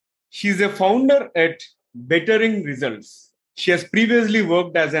She is a founder at Bettering Results. She has previously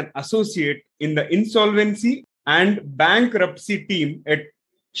worked as an associate in the insolvency and bankruptcy team at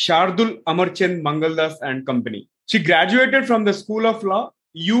Shardul Amarchand Mangaldas and Company. She graduated from the School of Law,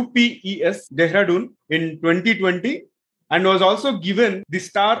 UPES, Dehradun in 2020 and was also given the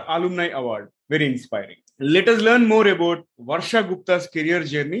Star Alumni Award. Very inspiring. Let us learn more about Varsha Gupta's career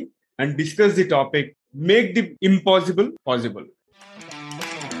journey and discuss the topic, Make the Impossible Possible.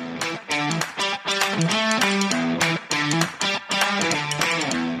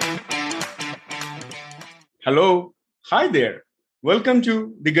 Hello. Hi there. Welcome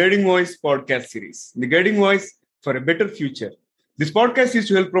to the Guiding Voice podcast series, The Guiding Voice for a Better Future. This podcast is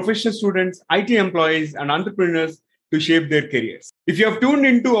to help professional students, IT employees, and entrepreneurs to shape their careers. If you have tuned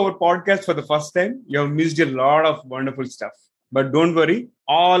into our podcast for the first time, you have missed a lot of wonderful stuff. But don't worry,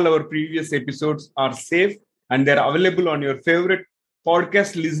 all our previous episodes are safe and they're available on your favorite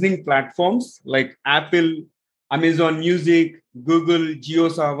podcast listening platforms like Apple, Amazon Music, Google,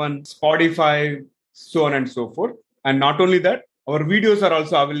 JioSaavn, Spotify, so on and so forth. And not only that, our videos are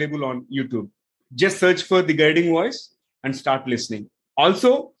also available on YouTube. Just search for The Guiding Voice and start listening.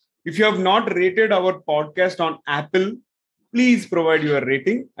 Also, if you have not rated our podcast on Apple, please provide your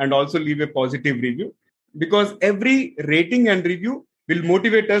rating and also leave a positive review, because every rating and review will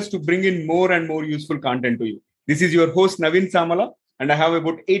motivate us to bring in more and more useful content to you. This is your host, Naveen Samala, and I have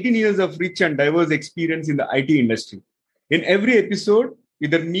about 18 years of rich and diverse experience in the IT industry. In every episode,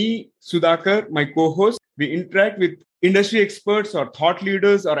 either me, Sudhakar, my co-host, we interact with industry experts or thought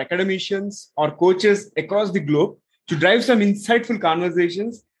leaders or academicians or coaches across the globe to drive some insightful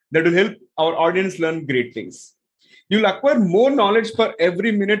conversations that will help our audience learn great things. You'll acquire more knowledge per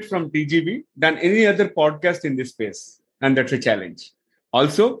every minute from TGV than any other podcast in this space. And that's a challenge.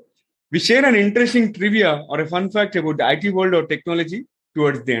 Also, we share an interesting trivia or a fun fact about the IT world or technology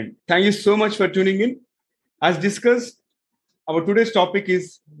towards the end. Thank you so much for tuning in. As discussed, our today's topic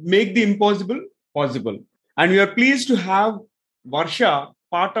is Make the Impossible Possible. And we are pleased to have Varsha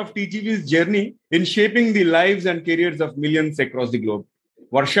part of TGV's journey in shaping the lives and careers of millions across the globe.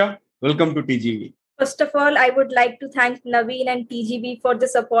 Varsha, welcome to TGV. First of all, I would like to thank Naveen and TGV for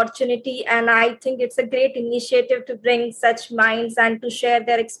this opportunity. And I think it's a great initiative to bring such minds and to share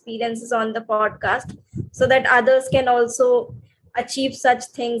their experiences on the podcast so that others can also achieve such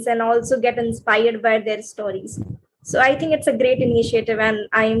things and also get inspired by their stories. So I think it's a great initiative and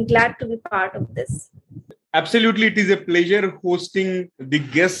I am glad to be part of this. Absolutely. It is a pleasure hosting the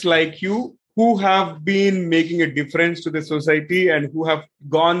guests like you who have been making a difference to the society and who have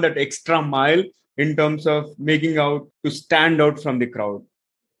gone that extra mile in terms of making out to stand out from the crowd.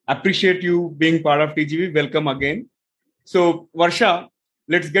 Appreciate you being part of TGV. Welcome again. So, Varsha,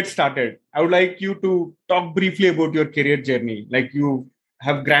 let's get started. I would like you to talk briefly about your career journey. Like, you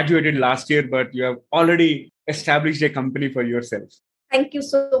have graduated last year, but you have already established a company for yourself. Thank you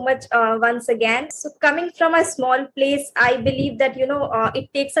so much once again. So coming from a small place, I believe that, it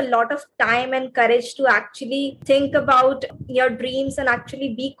takes a lot of time and courage to actually think about your dreams and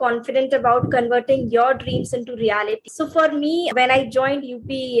actually be confident about converting your dreams into reality. So for me, when I joined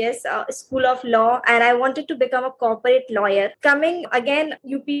UPES, School of Law, and I wanted to become a corporate lawyer, coming again,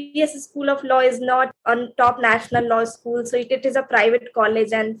 UPES School of Law is not a top national law school. So it is a private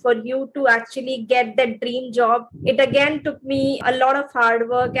college. And for you to actually get that dream job, it again took me a lot of hard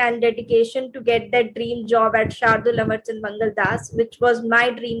work and dedication to get that dream job at Shardul Amarchand Mangaldas, which was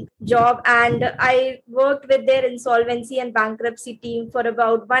my dream job. And I worked with their insolvency and bankruptcy team for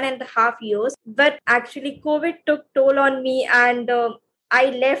about 1.5 years. But actually, COVID took toll on me and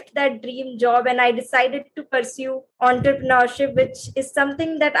I left that dream job and I decided to pursue entrepreneurship, which is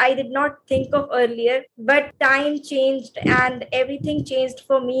something that I did not think of earlier. But time changed and everything changed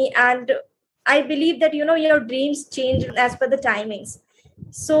for me. And I believe that, your dreams change as per the timings.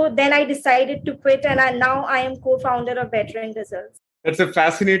 So then I decided to quit and now I am co-founder of Bettering Results. That's a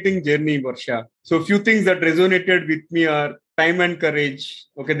fascinating journey, Varsha. So a few things that resonated with me are time and courage.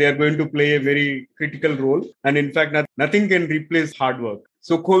 Okay, they are going to play a very critical role. And in fact, nothing can replace hard work.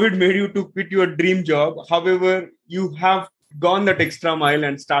 So COVID made you to quit your dream job. However, you have gone that extra mile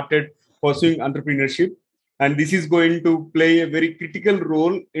and started pursuing entrepreneurship. And this is going to play a very critical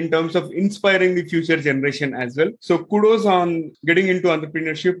role in terms of inspiring the future generation as well. So kudos on getting into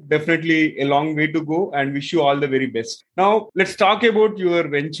entrepreneurship. Definitely a long way to go and wish you all the very best. Now, let's talk about your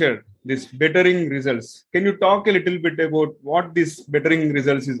venture, this Bettering Results. Can you talk a little bit about what this Bettering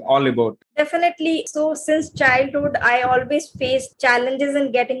Results is all about? Definitely. So since childhood, I always faced challenges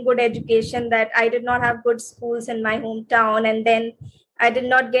in getting good education, that I did not have good schools in my hometown. And then I did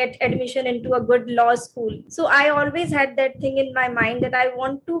not get admission into a good law school. So I always had that thing in my mind that I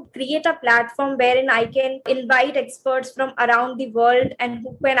want to create a platform wherein I can invite experts from around the world and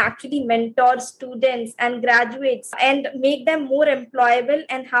who can actually mentor students and graduates and make them more employable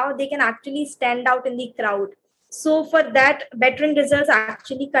and how they can actually stand out in the crowd. So for that, Veteran Results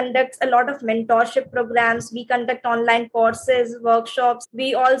actually conducts a lot of mentorship programs. We conduct online courses, workshops.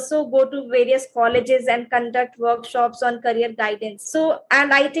 We also go to various colleges and conduct workshops on career guidance. So,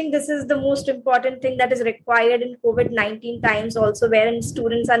 and I think this is the most important thing that is required in COVID-19 times also, wherein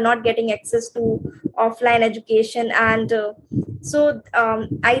students are not getting access to offline education. And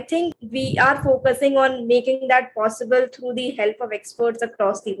I think we are focusing on making that possible through the help of experts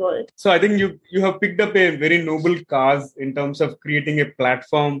across the world. So I think you have picked up a very noble cause in terms of creating a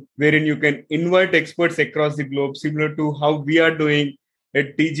platform wherein you can invite experts across the globe, similar to how we are doing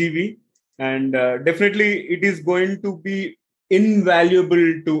at TGV. And definitely it is going to be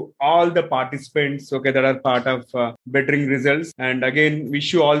invaluable to all the participants, okay, that are part of Bettering Results. And again,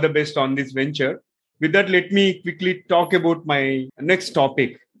 wish you all the best on this venture. With that, let me quickly talk about my next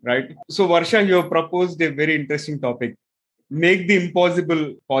topic, right? So Varsha, you have proposed a very interesting topic: make the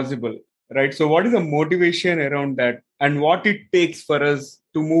impossible possible, right? So what is the motivation around that, and what it takes for us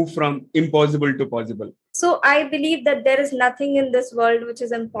to move from impossible to possible? So I believe that there is nothing in this world which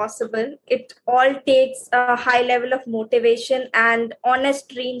is impossible. It all takes a high level of motivation and honest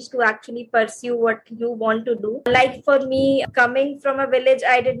dreams to actually pursue what you want to do. Like for me, coming from a village,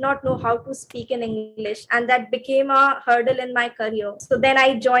 I did not know how to speak in English, and that became a hurdle in my career. So then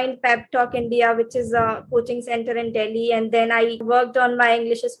I joined Pep Talk India, which is a coaching center in Delhi, and then I worked on my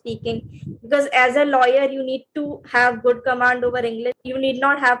English speaking, because as a lawyer, you need to have good command over English. You need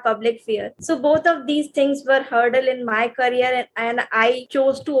not have public fear. So both of these things were hurdle in my career, and I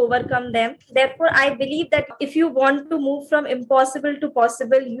chose to overcome them. Therefore, I believe that if you want to move from impossible to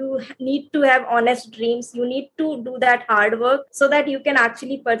possible, you need to have honest dreams. You need to do that hard work so that you can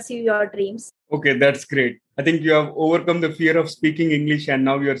actually pursue your dreams. Okay, that's great. I think you have overcome the fear of speaking English and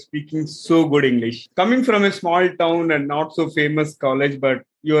now you're speaking so good English. Coming from a small town and not so famous college, but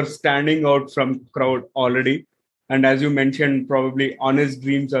you're standing out from crowd already. And as you mentioned, probably honest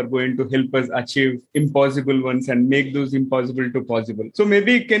dreams are going to help us achieve impossible ones and make those impossible to possible. So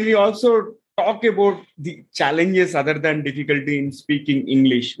maybe can we also talk about the challenges other than difficulty in speaking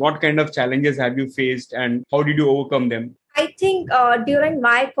English? What kind of challenges have you faced and how did you overcome them? I think during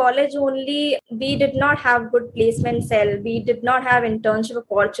my college only, we did not have good placement cell. We did not have internship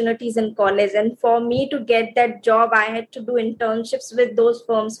opportunities in college. And for me to get that job, I had to do internships with those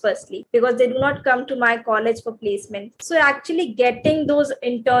firms firstly, because they do not come to my college for placement. So actually getting those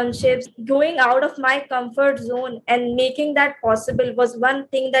internships, going out of my comfort zone and making that possible was one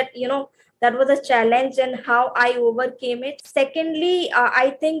thing that, that was a challenge, and how I overcame it. Secondly,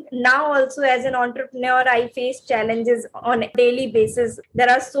 I think now also as an entrepreneur, I face challenges on a daily basis. There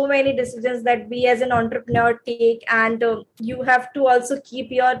are so many decisions that we as an entrepreneur take, and you have to also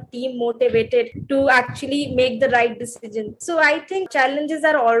keep your team motivated to actually make the right decision. So I think challenges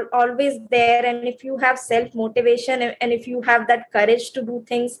are always there, and if you have self motivation and if you have that courage to do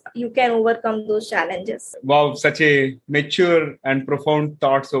things, you can overcome those challenges. Wow, such a mature and profound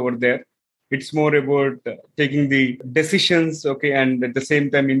thoughts over there. It's more about taking the decisions, okay, and at the same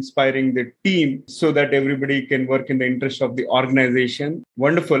time inspiring the team so that everybody can work in the interest of the organization.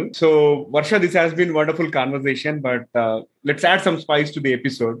 Wonderful. So, Varsha, this has been wonderful conversation, but let's add some spice to the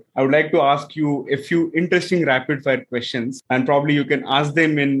episode. I would like to ask you a few interesting rapid fire questions, and probably you can ask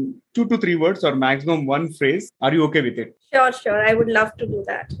them in 2 to 3 words or maximum one phrase. Are you okay with it? Sure. I would love to do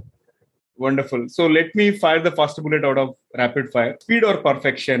that. Wonderful. So let me fire the first bullet out of rapid fire. Speed or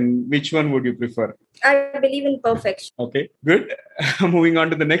perfection? Which one would you prefer? I believe in perfection. Okay, good. Moving on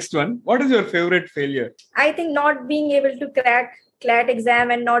to the next one. What is your favorite failure? I think not being able to crack CLAT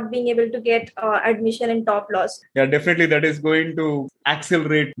exam and not being able to get admission in top laws. Yeah, definitely that is going to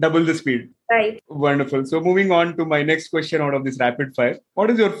accelerate double the speed. Right. Wonderful. So moving on to my next question out of this rapid fire.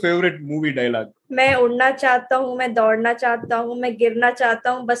 What is your favorite movie dialogue? मैं उड़ना चाहता हूँ, मैं दौड़ना चाहता हूँ, मैं गिरना चाहता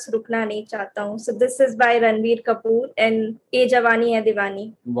हूँ, बस रुकना नहीं चाहता हूँ. So this is by Ranveer Kapoor and Ye Jawani Hai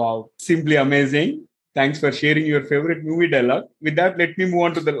Diwani. Wow, simply amazing. Thanks for sharing your favorite movie dialogue. With that, let me move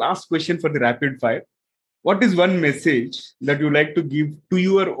on to the last question for the rapid fire. What is one message that you like to give to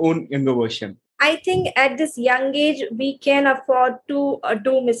your own younger version? I think at this young age, we can afford to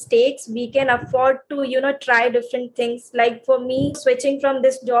do mistakes. We can afford to, try different things. Like for me, switching from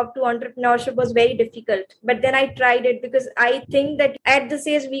this job to entrepreneurship was very difficult. But then I tried it because I think that at this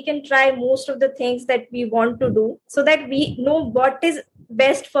age, we can try most of the things that we want to do so that we know what is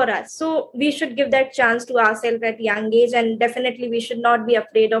best for us. So we should give that chance to ourselves at young age, and definitely we should not be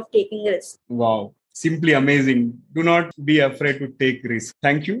afraid of taking risks. Wow. Simply amazing. Do not be afraid to take risks.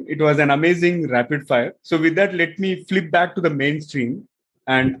 Thank you. It was an amazing rapid fire. So with that, let me flip back to the mainstream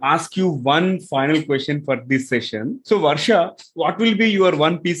and ask you one final question for this session. So Varsha, what will be your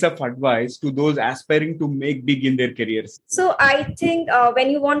one piece of advice to those aspiring to make big in their careers? So I think when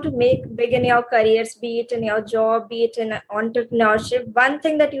you want to make big in your careers, be it in your job, be it in entrepreneurship, one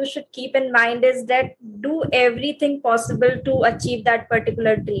thing that you should keep in mind is that do everything possible to achieve that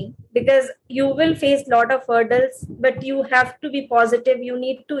particular dream, because you will face a lot of hurdles, but you have to be positive. You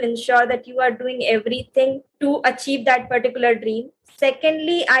need to ensure that you are doing everything to achieve that particular dream.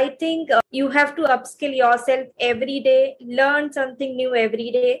 Secondly, I think you have to upskill yourself every day, learn something new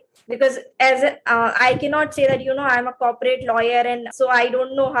every day. Because I cannot say that, I'm a corporate lawyer and so I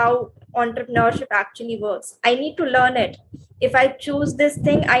don't know how entrepreneurship actually works. I need to learn it. If I choose this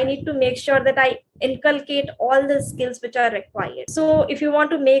thing, I need to make sure that I inculcate all the skills which are required. So if you want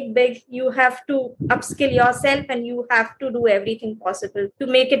to make big, you have to upskill yourself and you have to do everything possible to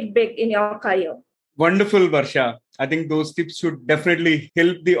make it big in your career. Wonderful, Varsha. I think those tips should definitely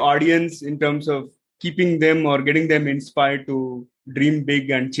help the audience in terms of keeping them or getting them inspired to dream big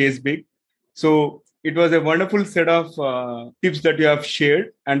and chase big. So it was a wonderful set of tips that you have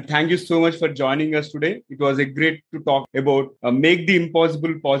shared. And thank you so much for joining us today. It was a great to talk about make the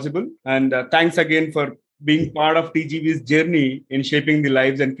impossible possible. And thanks again for being part of TGV's journey in shaping the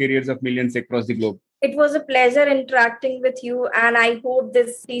lives and careers of millions across the globe. It was a pleasure interacting with you. And I hope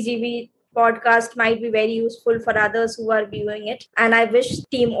this TGV podcast might be very useful for others who are viewing it. And I wish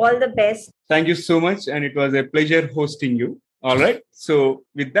team all the best. Thank you so much. And it was a pleasure hosting you. All right. So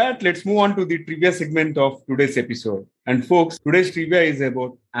with that, let's move on to the trivia segment of today's episode. And folks, today's trivia is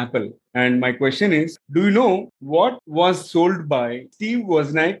about Apple. And my question is, do you know what was sold by Steve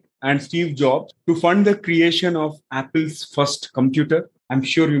Wozniak and Steve Jobs to fund the creation of Apple's first computer? I'm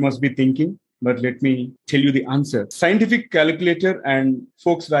sure you must be thinking, but let me tell you the answer. Scientific calculator and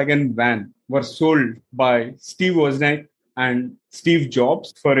Volkswagen van were sold by Steve Wozniak and Steve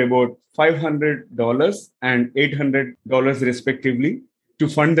Jobs for about $500 and $800 respectively to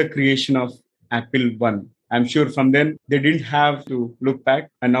fund the creation of Apple One. I'm sure from then they didn't have to look back,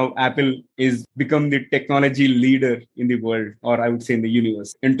 and now Apple is become the technology leader in the world, or I would say in the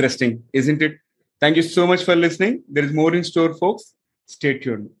universe. Interesting, isn't it? Thank you so much for listening. There is more in store, folks. Stay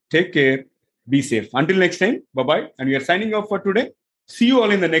tuned. Take care. Be safe. Until next time, bye-bye. And we are signing off for today. See you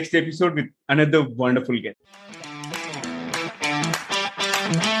all in the next episode with another wonderful guest.